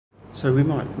So we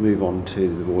might move on to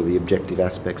more the objective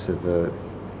aspects of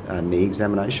a knee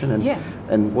examination,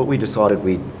 and what we decided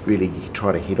we'd really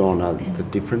try to hit on are the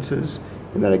differences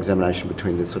in that examination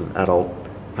between the sort of adult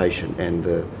patient and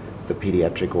the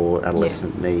paediatric or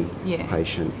adolescent knee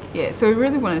patient. Yeah, so we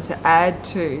really wanted to add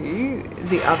to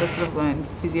the other sort of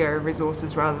Learn.Physio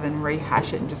resources rather than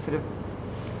rehash it and just sort of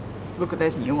look at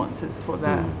those nuances for the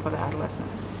adolescent.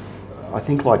 I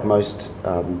think like most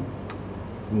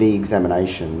knee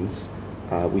examinations,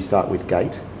 we start with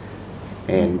gait,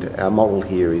 and our model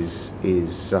here is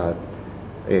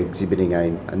exhibiting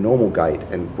a normal gait,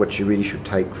 and what you really should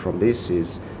take from this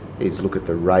is look at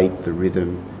the rate, the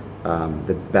rhythm,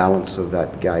 the balance of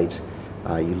that gait.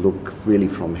 You look really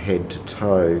from head to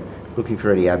toe, looking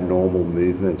for any abnormal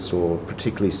movements or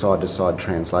particularly side-to-side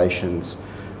translations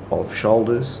of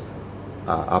shoulders,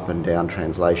 up and down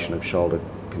translation of shoulder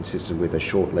consistent with a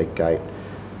short leg gait.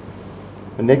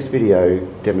 The next video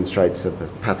demonstrates a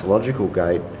pathological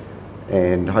gait,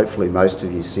 and hopefully most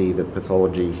of you see the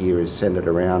pathology here is centered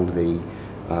around the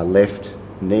left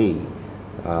knee,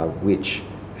 which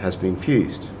has been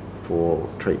fused for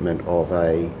treatment of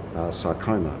a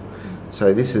sarcoma.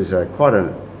 So this is quite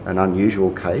an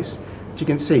unusual case. As you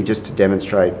can see, just to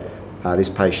demonstrate, this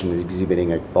patient is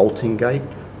exhibiting a vaulting gait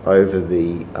over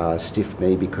the stiff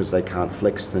knee because they can't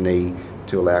flex the knee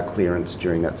to allow clearance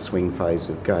during that swing phase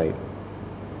of gait.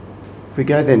 If we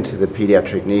go then to the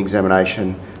paediatric knee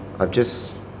examination, I've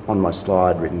just on my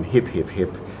slide written hip, hip,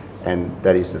 hip, and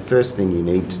that is the first thing you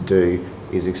need to do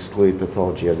is exclude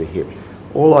pathology of the hip.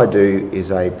 All I do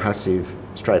is a passive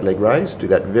straight leg raise, do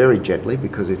that very gently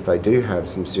because if they do have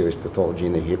some serious pathology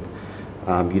in the hip,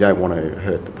 you don't want to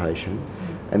hurt the patient.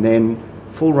 And then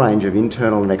full range of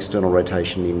internal and external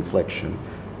rotation in flexion.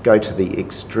 Go to the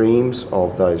extremes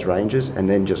of those ranges and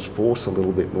then just force a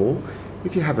little bit more.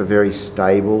 If you have a very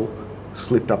stable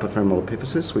slipped upper femoral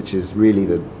epiphysis, which is really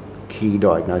the key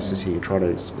diagnosis here you're trying to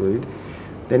exclude,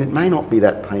 then it may not be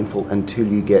that painful until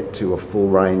you get to a full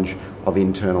range of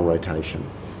internal rotation.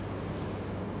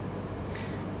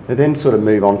 We then sort of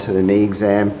move on to the knee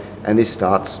exam, and this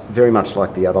starts very much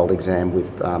like the adult exam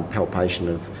with palpation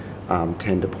of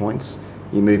tender points.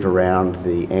 You move around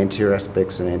the anterior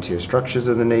aspects and anterior structures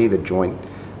of the knee, the joint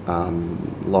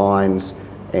lines,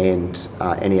 and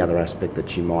any other aspect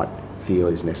that you might feel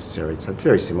is necessary. So it's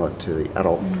very similar to the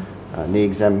adult knee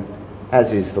exam,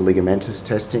 as is the ligamentous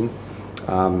testing.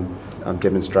 I'm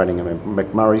demonstrating a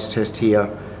McMurray's test here.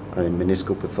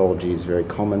 Meniscal pathology is very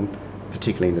common,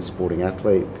 particularly in the sporting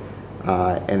athlete.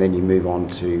 And then you move on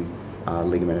to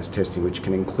ligamentous testing, which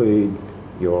can include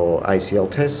your ACL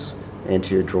tests,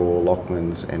 anterior draw,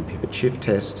 Lockman's and pivot shift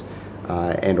test,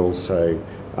 and also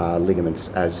ligaments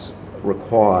as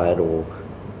required or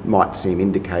might seem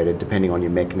indicated depending on your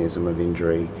mechanism of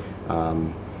injury.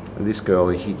 This girl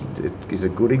is a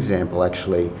good example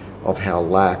actually of how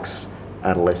lax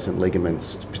adolescent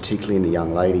ligaments, particularly in the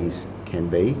young ladies, can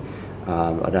be.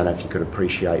 I don't know if you could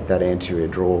appreciate that anterior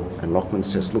draw and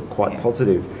Lockman's test look quite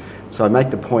positive. So I make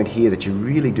the point here that you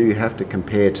really do have to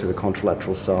compare to the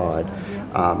contralateral side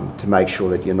to make sure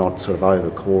that you're not sort of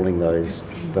overcalling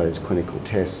those clinical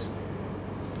tests.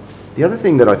 The other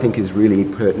thing that I think is really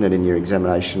pertinent in your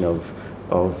examination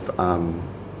of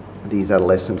these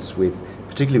adolescents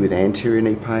particularly with anterior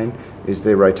knee pain, is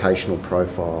their rotational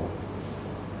profile.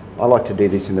 I like to do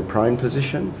this in the prone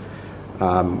position.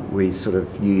 We sort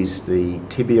of use the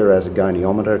tibia as a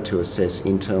goniometer to assess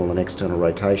internal and external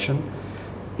rotation.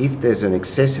 If there's an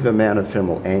excessive amount of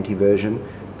femoral anteversion,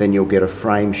 then you'll get a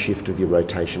frame shift of your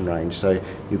rotation range. So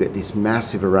you'll get this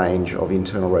massive range of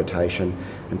internal rotation,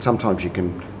 and sometimes you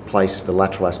can place the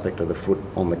lateral aspect of the foot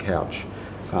on the couch.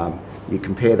 You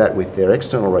compare that with their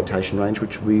external rotation range,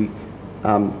 which we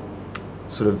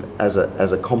sort of as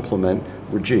a complement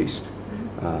reduced.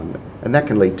 And that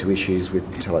can lead to issues with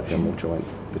patellofemoral joint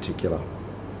in particular.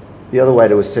 The other way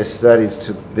to assess that is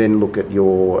to then look at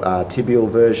your tibial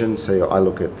version. So I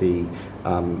look at the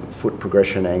foot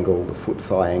progression angle, the foot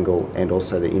thigh angle, and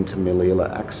also the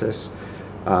intermalleolar axis.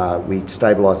 We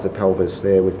stabilise the pelvis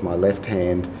there with my left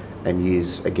hand and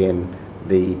use again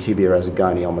the tibia as a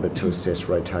goniometer to assess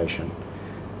rotation.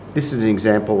 This is an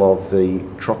example of the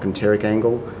trochanteric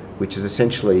angle, which is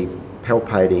essentially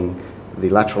palpating the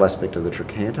lateral aspect of the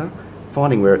trochanter,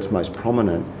 finding where it's most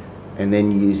prominent, and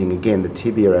then using again the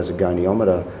tibia as a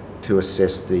goniometer to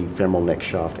assess the femoral neck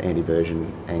shaft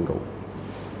anteversion angle.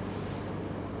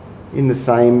 In the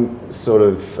same sort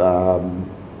of,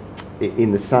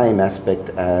 in the same aspect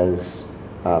as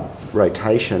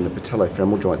rotation, the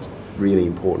patellofemoral joint is really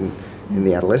important in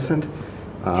the adolescent.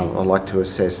 I like to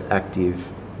assess active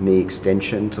knee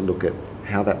extension to look at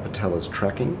how that patella's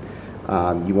tracking.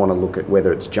 You want to look at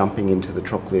whether it's jumping into the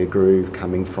trochlear groove,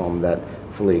 coming from that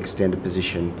fully extended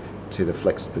position to the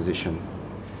flexed position.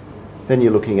 Then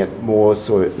you're looking at more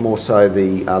so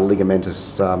the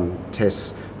ligamentous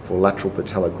tests for lateral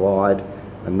patellar glide.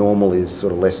 A normal is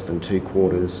sort of less than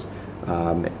 2/4,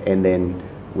 and then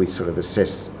we sort of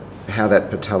assess how that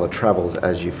patella travels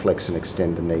as you flex and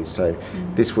extend the knee. So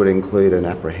this would include an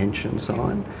apprehension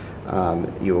sign.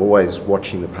 You're always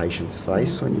watching the patient's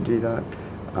face when you do that.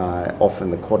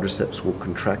 Often the quadriceps will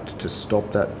contract to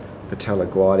stop that patella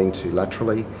gliding too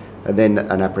laterally. And then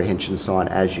an apprehension sign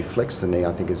as you flex the knee,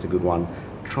 I think, is a good one,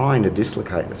 trying to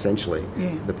dislocate essentially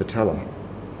the patella.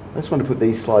 I just want to put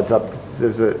these slides up.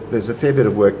 There's a fair bit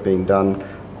of work being done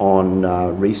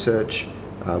on research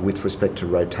with respect to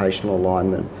rotational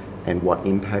alignment and what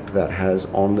impact that has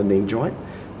on the knee joint.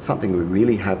 Something we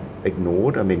really have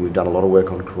ignored. I mean, we've done a lot of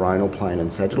work on coronal plane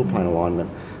and sagittal plane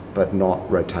alignment, but not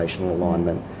rotational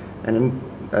alignment. And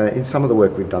in some of the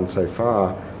work we've done so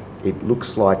far, it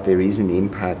looks like there is an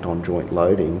impact on joint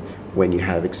loading when you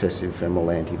have excessive femoral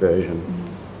anteversion.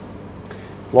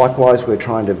 Likewise, we're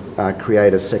trying to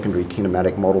create a secondary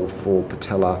kinematic model for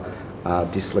patella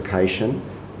dislocation,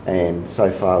 and so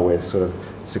far we've sort of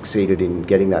succeeded in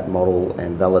getting that model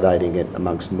and validating it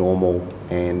amongst normal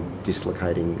and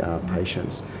dislocating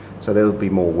patients. So there'll be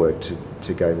more work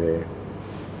to go there.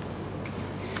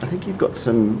 I think you've got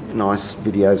some nice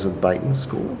videos of Baton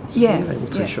score. Yes,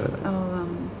 able to show that? I'll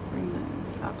bring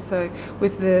those up. So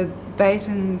with the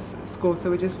Baton's score, so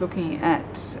we're just looking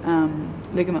at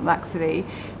ligament laxity.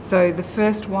 So the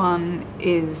first one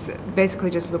is basically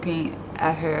just looking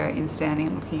at her in standing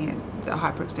and looking at the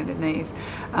hyperextended knees.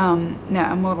 Now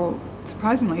our model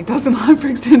surprisingly doesn't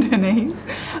hyperextend her knees,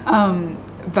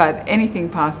 but anything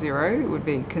past 0 would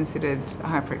be considered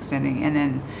hyperextending.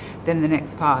 And then the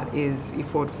next part is your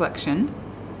forward flexion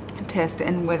test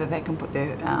and whether they can put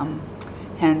their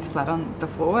hands flat on the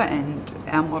floor, and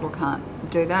our model can't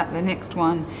do that. The next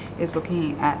one is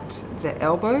looking at the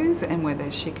elbows and whether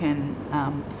she can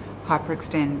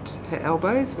hyperextend her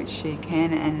elbows, which she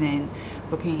can, and then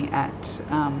looking at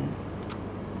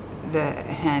the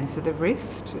hands, so the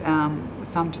wrist,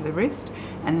 thumb to the wrist,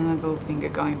 and then the little finger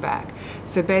going back.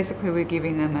 So basically we're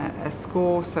giving them a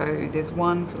score. So there's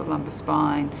 1 for the lumbar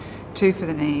spine, 2 for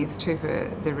the knees, 2 for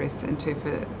the wrists, and 2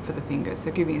 for the fingers.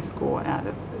 So giving a score out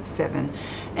of 7.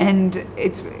 And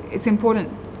it's important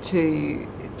to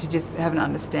just have an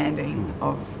understanding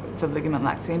of the ligament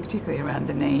laxity, and particularly around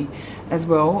the knee as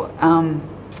well,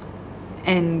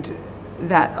 and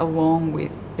that along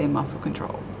with their muscle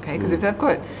control. Okay, because if they've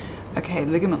got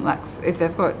if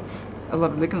they've got a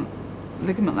lot of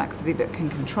ligament laxity that can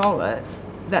control it,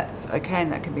 that's okay,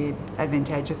 and that can be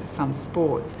advantageous for some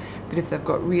sports. But if they've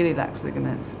got really lax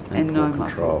ligaments and no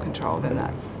muscle control, then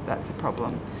that's a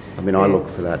problem. I mean, I look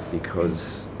for that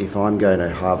because if I'm going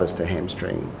to harvest a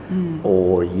hamstring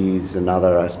or use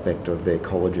another aspect of their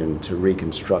collagen to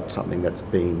reconstruct something that's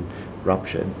been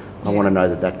ruptured, I want to know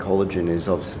that that collagen is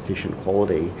of sufficient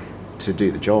quality to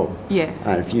do the job.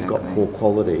 And if you've got poor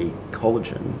quality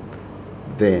collagen,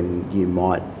 then you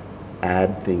might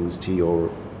add things to your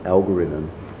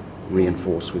algorithm,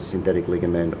 reinforce with synthetic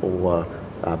ligament or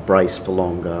brace for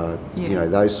longer. You know,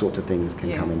 those sorts of things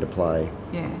can come into play.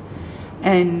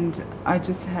 And I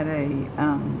just had a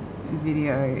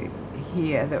video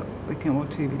here that we can, or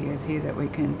 2 videos here that we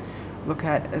can look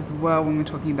at as well when we're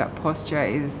talking about posture,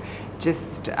 is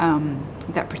just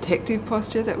that protective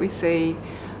posture that we see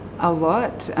a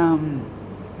lot.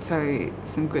 So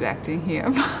some good acting here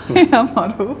by our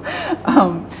model.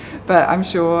 But I'm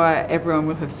sure everyone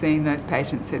will have seen those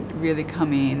patients that really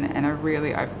come in and are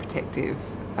really overprotective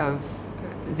of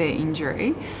their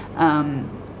injury.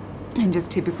 And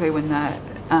just typically when they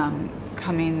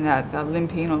come in, they're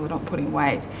limping or they're not putting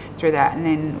weight through that. And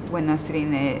then when they're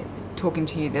sitting there talking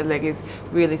to you, their leg is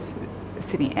really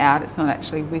sitting out. It's not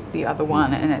actually with the other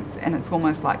one, and it's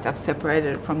almost like they've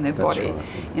separated it from their body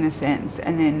in a sense.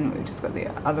 And then we've just got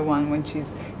the other one when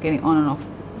she's getting on and off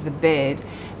the bed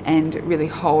and really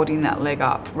holding that leg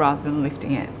up rather than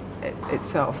lifting it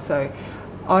itself. So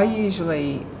I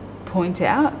usually point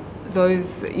out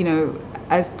those, you know,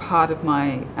 as part of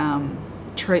my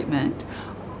treatment.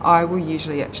 I will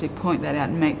usually actually point that out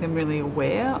and make them really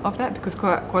aware of that, because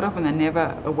quite often they're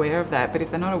never aware of that, but if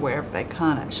they're not aware of it, they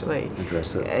can't actually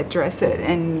address it.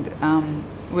 And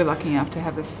we're lucky enough to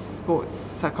have a sports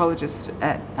psychologist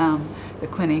at the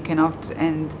clinic, and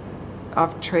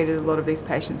I've treated a lot of these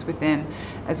patients with them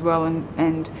as well,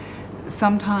 and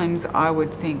sometimes I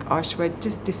would think, oh, should I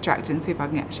just distract and see if I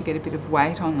can actually get a bit of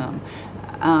weight on them?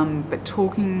 But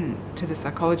talking to the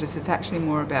psychologist, it's actually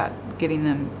more about getting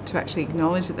them to actually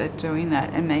acknowledge that they're doing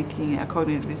that and making a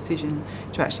cognitive decision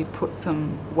to actually put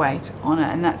some weight on it.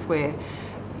 And that's where,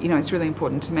 you know, it's really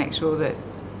important to make sure that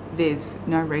there's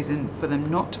no reason for them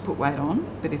not to put weight on,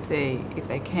 but if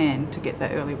they can, to get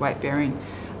that early weight bearing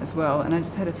as well. And I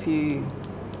just had a few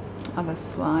other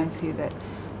slides here that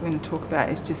we're going to talk about.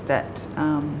 It's just that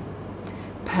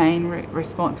pain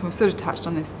response. We've sort of touched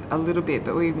on this a little bit,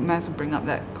 but we may as well bring up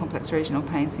that complex regional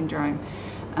pain syndrome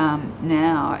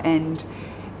now. And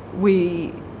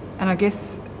I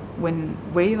guess when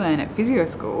we learn at physio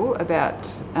school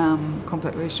about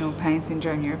complex regional pain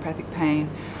syndrome, neuropathic pain,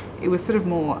 it was sort of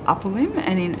more upper limb,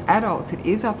 and in adults it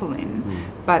is upper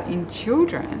limb, but in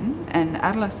children and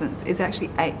adolescents it's actually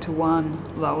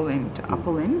 8-to-1 lower limb to upper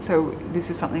limb. So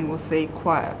this is something we'll see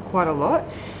quite a lot.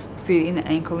 We'll see it in the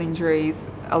ankle injuries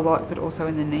a lot, but also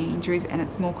in the knee injuries, and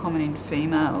it's more common in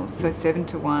females, so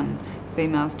 7-to-1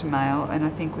 females to male, and I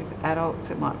think with adults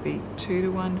it might be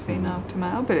 2-to-1 female to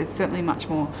male, but it's certainly much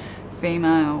more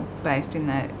female based in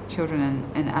the children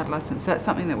and adolescents. So that's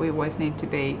something that we always need to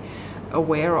be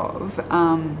aware of,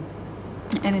 and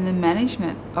in the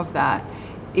management of that,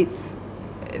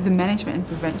 the management and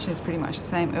prevention is pretty much the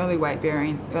same. Early weight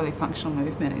bearing, early functional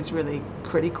movement is really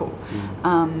critical.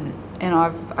 And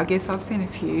I guess I've seen a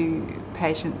few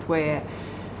patients where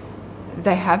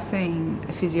they have seen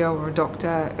a physio or a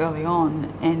doctor early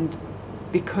on, and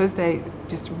because they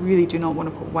just really do not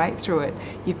want to put weight through it,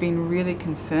 you've been really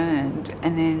concerned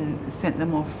and then sent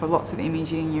them off for lots of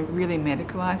imaging, you've really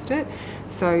medicalised it.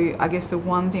 So I guess the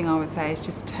one thing I would say is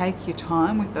just take your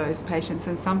time with those patients,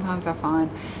 and sometimes I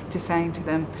find just saying to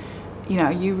them, you know,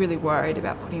 are you really worried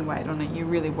about putting weight on it? Are you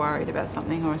really worried about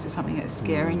something, or is it something that's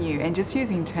scaring you? And just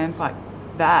using terms like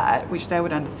that, which they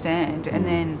would understand, and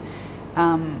then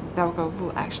they'll go,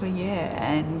 well, actually, yeah.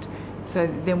 And so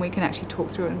then we can actually talk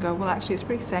through it and go, well, actually, it's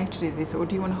pretty safe to do this, or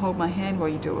do you want to hold my hand while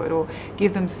you do it, or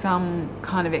give them some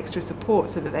kind of extra support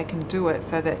so that they can do it,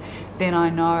 so that then I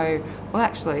know, well,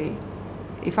 actually,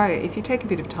 if you take a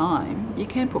bit of time, you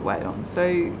can put weight on. So,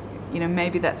 you know,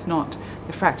 maybe that's not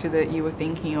the fracture that you were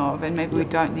thinking of, and maybe we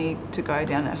don't need to go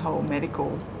down that whole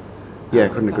medical. Yeah, I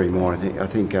couldn't agree more. I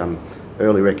think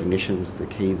early recognition is the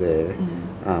key there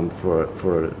for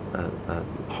a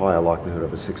higher likelihood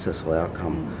of a successful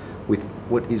outcome with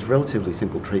what is relatively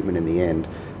simple treatment in the end.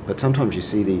 But sometimes you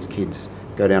see these kids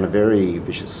go down a very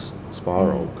vicious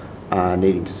spiral,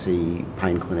 needing to see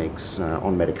pain clinics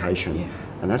on medication,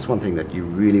 and that's one thing that you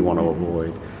really want to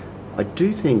avoid. I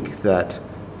do think that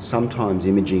sometimes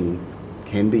imaging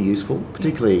can be useful,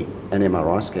 particularly an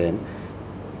MRI scan.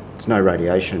 It's no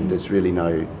radiation, there's really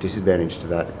no disadvantage to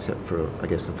that except for, I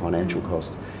guess, the financial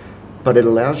cost. But it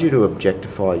allows you to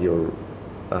objectify your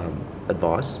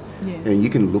advice. You know, you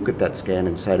can look at that scan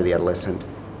and say to the adolescent,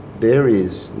 there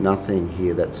is nothing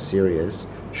here that's serious.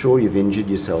 Sure, you've injured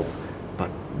yourself, but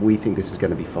we think this is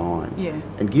going to be fine.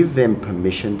 And give them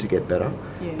permission to get better.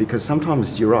 Because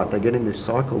sometimes, you're right, they get in this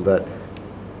cycle that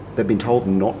they've been told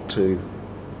not to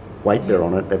weight bear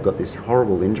on it. They've got this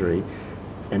horrible injury,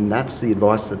 and that's the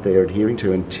advice that they're adhering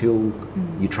to until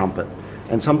you trump it.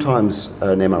 And sometimes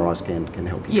an MRI scan can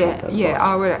help you trump that advice.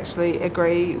 I would actually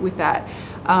agree with that.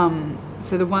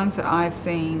 So the ones that I've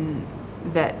seen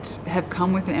that have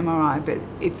come with an MRI, but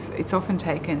it's often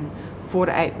taken 4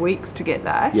 to 8 weeks to get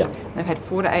that. They've had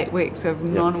 4 to 8 weeks of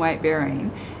non-weight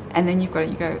bearing, and then you've got it,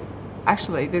 you go,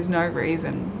 actually, there's no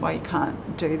reason why you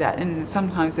can't do that. And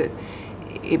sometimes it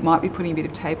might be putting a bit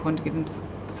of tape on to give them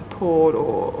support,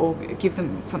 or give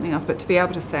them something else, but to be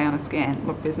able to say on a scan,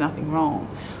 look, there's nothing wrong.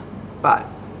 But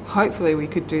hopefully we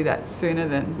could do that sooner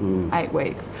than 8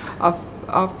 weeks.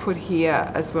 I've put here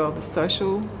as well the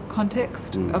social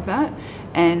context of that,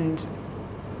 and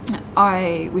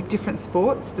with different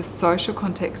sports, the social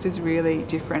context is really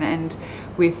different. And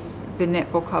with the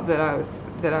netball club that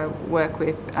I work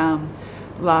with,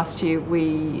 last year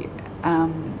we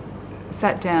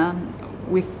sat down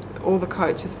with all the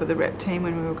coaches for the rep team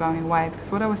when we were going away, because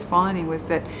what I was finding was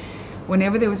that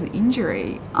whenever there was an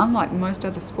injury, unlike most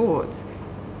other sports,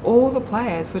 all the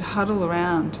players would huddle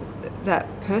around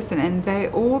that person, and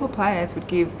all the players would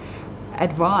give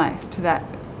advice to that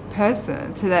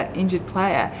person, to that injured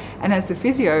player. And as the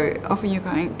physio, often you're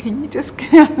going, can you just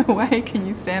get out of the way, can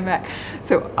you stand back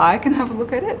so I can have a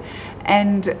look at it?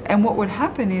 And what would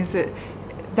happen is that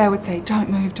they would say, don't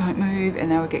move,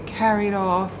 and they would get carried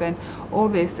off and all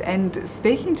this. And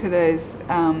speaking to those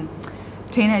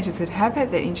teenagers that have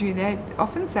had that injury, they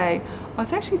often say, I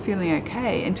was actually feeling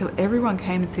okay until everyone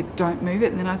came and said, don't move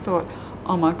it. And then I thought,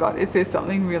 oh my God, is there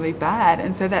something really bad?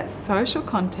 And so that's social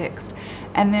context.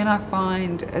 And then I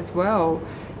find as well,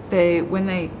 when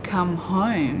they come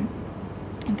home,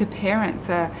 the parents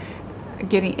are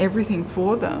getting everything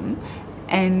for them,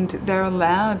 and they're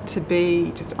allowed to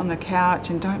be just on the couch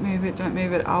and don't move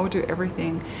it, I'll do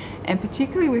everything. And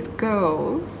particularly with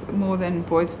girls more than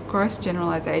boys, gross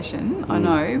generalisation, I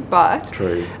know, but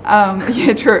true.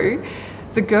 Yeah, true.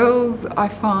 The girls, I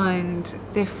find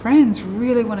their friends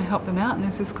really want to help them out, and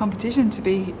there's this competition to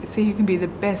see who can be the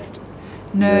best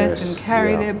nurse and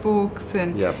carry their books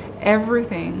and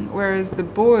everything, whereas the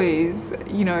boys,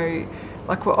 you know,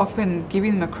 like we're often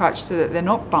giving them a crutch so that they're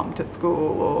not bumped at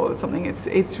school or something.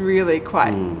 It's really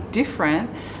quite different,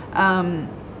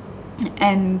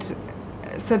 and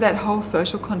so that whole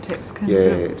social context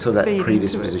can so that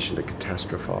predisposition to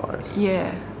catastrophize.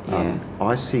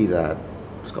 I see that.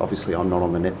 Obviously, I'm not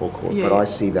on the netball court, but I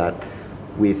see that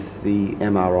with the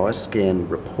MRI scan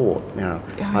report. Now,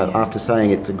 after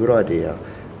saying it's a good idea,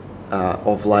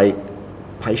 of late,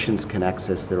 patients can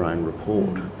access their own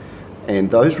report.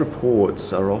 And those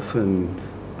reports are often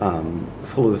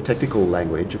full of technical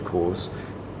language, of course,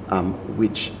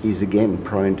 which is again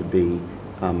prone to be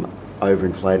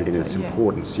overinflated in its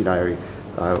importance. You know,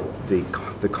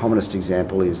 the commonest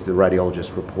example is the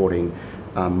radiologist reporting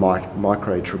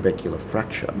microtrabecular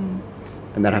fracture,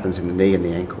 and that happens in the knee and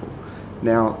the ankle.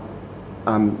 Now,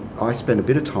 I spend a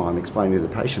bit of time explaining to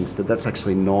the patients that that's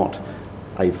actually not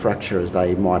a fracture as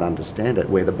they might understand it,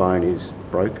 where the bone is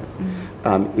broken.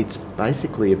 It's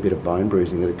basically a bit of bone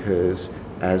bruising that occurs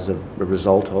as a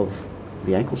result of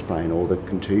the ankle sprain or the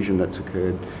contusion that's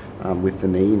occurred with the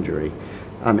knee injury.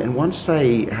 And once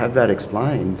they have that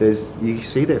explained, you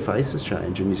see their faces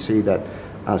change, and you see that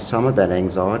some of that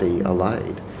anxiety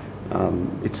allayed.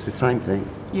 It's the same thing.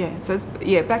 Yeah, so it's,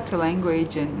 back to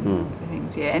language and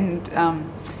things, and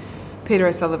Peter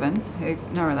O'Sullivan, who's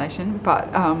no relation, but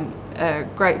a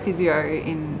great physio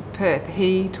in Perth,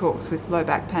 he talks with low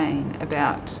back pain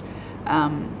about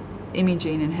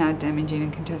imaging and how damaging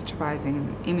and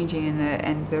catastrophizing imaging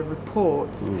and the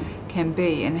reports can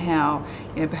be, and how,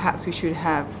 you know, perhaps we should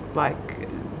have like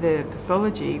the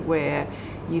pathology where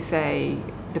you say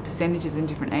the percentages in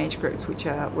different age groups, which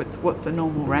are what's the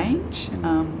normal range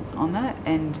on that,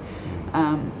 and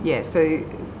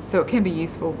so it can be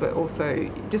useful, but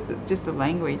also just the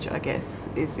language, I guess,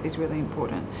 is really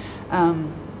important.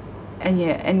 And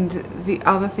the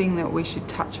other thing that we should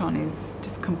touch on is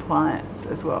just compliance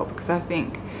as well, because I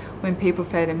think when people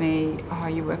say to me, "Oh,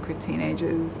 you work with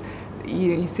teenagers,"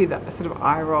 you see that sort of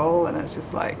eye roll, and it's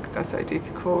just like, that's so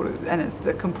difficult, and it's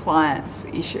the compliance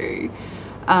issue.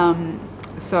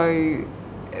 So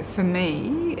for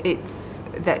me, it's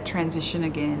that transition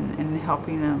again, and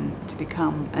helping them to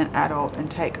become an adult and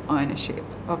take ownership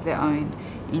of their own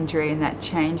injury, and that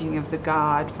changing of the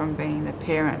guard from being the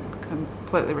parent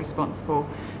completely responsible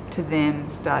to them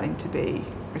starting to be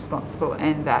responsible,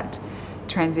 and that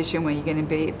transition where you're going to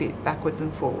be a bit backwards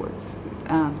and forwards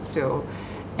still,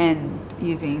 and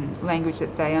using language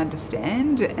that they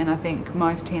understand. And I think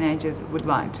most teenagers would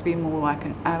like to be more like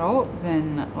an adult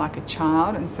than like a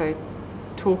child, and so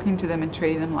talking to them and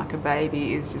treating them like a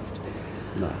baby is just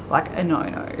like a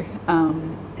no-no.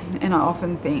 And I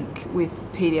often think with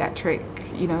paediatric,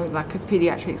 you know, like, because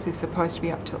paediatrics is supposed to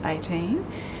be up till 18,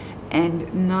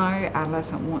 and no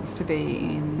adolescent wants to be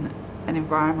in an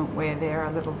environment where there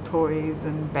are little toys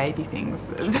and baby things.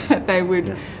 They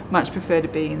would much prefer to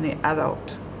be in the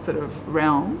adult sort of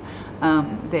realm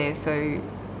there, so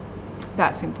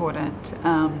that's important.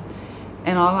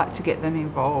 And I like to get them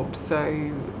involved,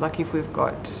 so like if we've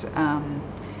got,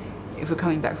 if we're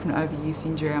coming back from an overuse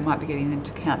injury, I might be getting them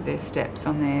to count their steps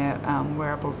on their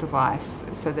wearable device,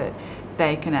 so that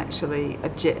they can actually,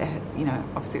 you know,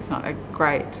 obviously it's not a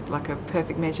great, like a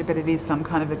perfect measure, but it is some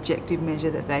kind of objective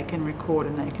measure that they can record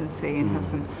and they can see and have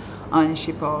some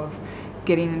ownership of.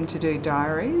 Getting them to do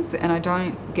diaries, and I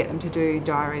don't get them to do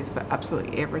diaries for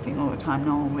absolutely everything all the time,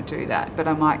 no one would do that, but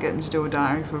I might get them to do a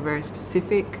diary for a very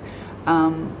specific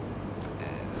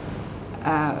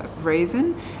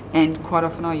reason, and quite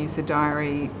often I use the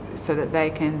diary so that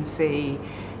they can see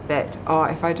that, oh,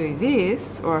 if I do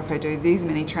this, or if I do these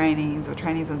many trainings or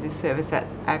trainings on this service, that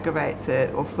aggravates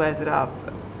it or flares it up,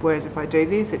 whereas if I do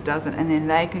this, it doesn't. And then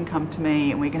they can come to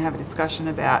me and we can have a discussion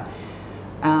about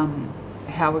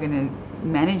how we're going to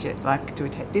manage it, like, do we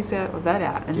take this out or that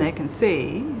out, and they can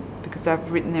see, because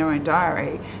they've written their own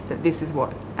diary, that this is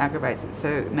what aggravates it, so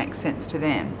it makes sense to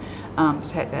them to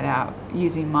take that out.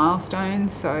 Using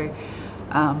milestones, so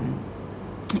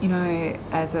you know,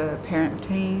 as a parent of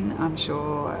teen, I'm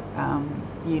sure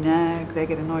you nag, they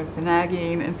get annoyed with the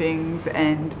nagging and things,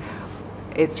 and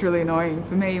it's really annoying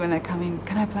for me when they come in,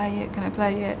 can I play yet, can I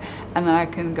play yet? And then I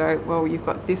can go, well, you've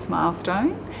got this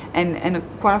milestone, and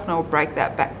quite often I'll break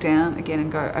that back down again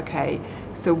and go, okay,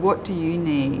 so what do you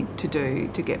need to do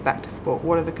to get back to sport?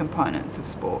 What are the components of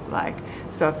sport? Like,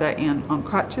 so if they're on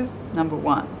crutches, number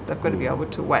one, they've got to be able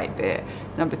to weight bear.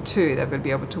 Number two, they've got to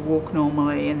be able to walk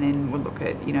normally, and then we'll look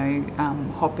at, you know,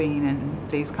 hopping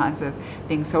and these kinds of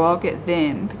things. So I'll get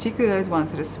them, particularly those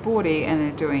ones that are sporty and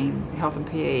they're doing health and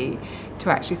PE, to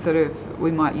actually sort of,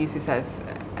 we might use this as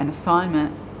an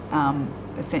assignment,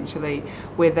 essentially,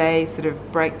 where they sort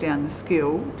of break down the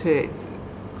skill to its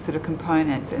sort of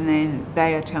components, and then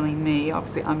they are telling me,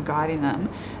 obviously I'm guiding them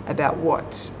about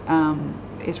what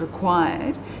is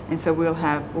required, and so we'll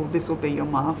have, well, this will be your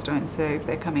milestone. So if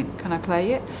they come in, can I play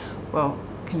yet? Well,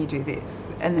 can you do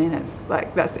this? And then it's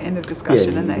like, that's the end of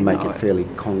discussion, and they make know it fairly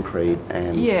concrete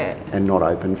and not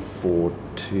open for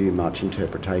too much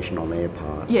interpretation on their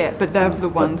part. Yeah, but they're the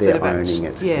ones that have owning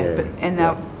actually, it.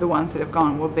 they're the ones that have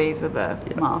gone, well, these are the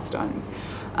milestones.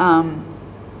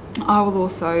 I will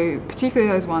also,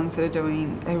 particularly those ones that are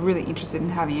really interested in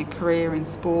having a career in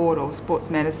sport or sports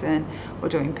medicine or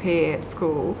doing PE at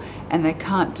school, and they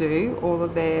can't do all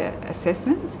of their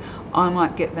assessments, I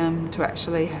might get them to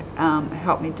actually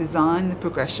help me design the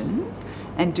progressions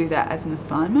and do that as an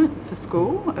assignment for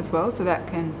school as well, so that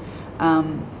can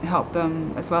help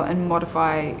them as well, and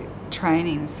modify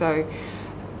training. So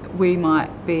we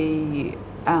might be,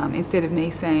 instead of me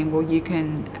saying, well, you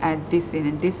can add this in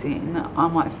and this in, I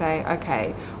might say,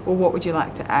 okay, well, what would you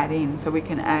like to add in? So we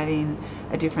can add in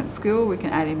a different skill, we can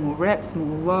add in more reps,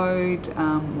 more load,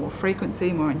 more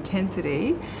frequency, more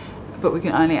intensity, but we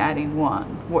can only add in one.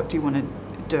 What do you want to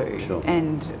do? Sure.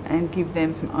 And give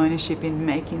them some ownership in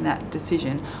making that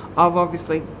decision of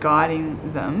obviously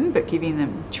guiding them, but giving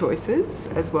them choices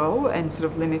as well, and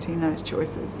sort of limiting those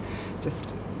choices.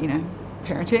 Just, you know,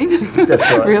 parenting. That's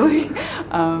right. Really.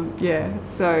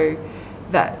 So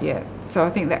that, so I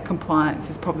think that compliance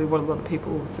is probably what a lot of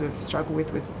people sort of struggle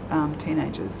with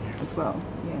teenagers as well.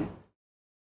 Yeah.